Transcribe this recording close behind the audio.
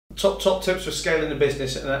top tips for scaling the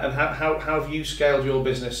business, and how have you scaled your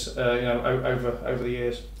business over the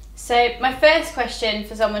years? So my first question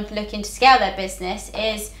for someone looking to scale their business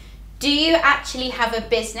is, do you actually have a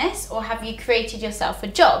business, or have you created yourself a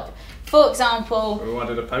job? For example... I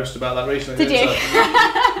did a post about that recently. Did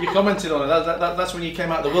you? You commented on it. That's when you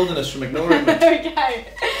came out of the wilderness from ignoring me. Okay.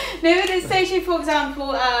 No, but say, for example,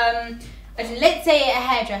 let's say a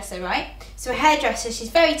hairdresser, right? So a hairdresser, she's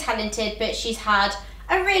very talented, but she's had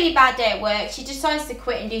a really bad day at work. She decides to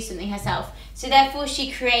quit and do something herself. So therefore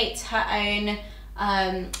she creates her own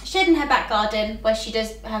shed in her back garden where she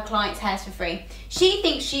does her clients' hairs for free. She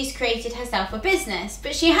thinks she's created herself a business,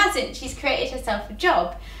 but she hasn't. She's created herself a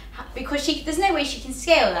job, because there's no way she can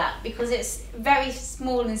scale that, because it's very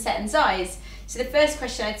small and set in size. So the first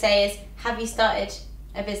question I'd say is, have you started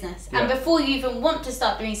a business? Yeah. And before you even want to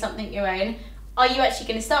start doing something your own, are you actually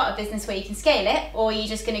going to start a business where you can scale it, or are you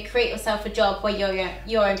just going to create yourself a job where you're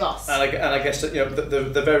your own boss? And I guess that,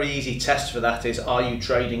 the very easy test for that is, are you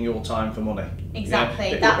trading your time for money?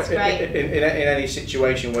 Exactly, that's great. In any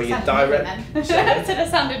situation where you're direct... I should have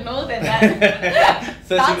sounded northern then.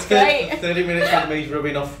 That's great. 30 minutes with me is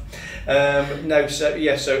rubbing off.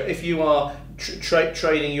 So if you are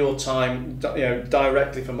trading your time,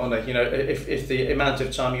 directly for money, if the amount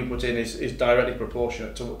of time you put in is directly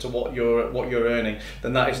proportionate to what you're earning,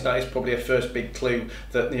 then that is probably a first big clue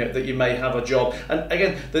that you may have a job. And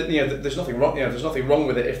again, there's nothing wrong. There's nothing wrong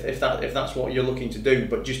with it if that's what you're looking to do.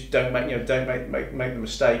 But just don't make the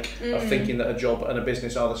mistake of thinking that a job and a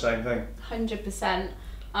business are the same thing. 100%.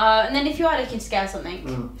 And then if you are looking to scale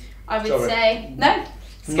something, I would say no.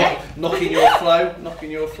 Knocking your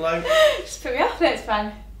flow. Just put me off. It's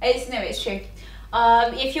fine. It's true.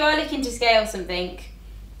 If you are looking to scale something,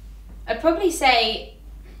 I'd probably say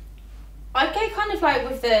I'd go kind of like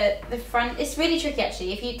with the front. It's really tricky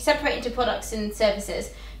actually. If you separate into products and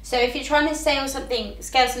services. So if you're trying to scale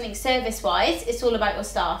something service wise, it's all about your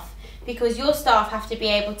staff, because your staff have to be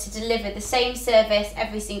able to deliver the same service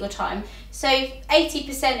every single time. So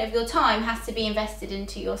 80% of your time has to be invested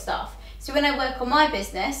into your staff. So when I work on my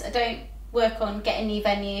business, I don't work on getting new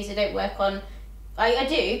venues, I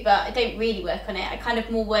do, but I don't really work on it. I kind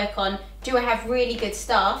of more work on, do I have really good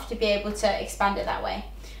staff to be able to expand it that way?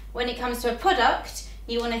 When it comes to a product,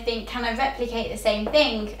 you want to think, can I replicate the same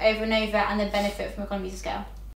thing over and over and then benefit from economies of scale?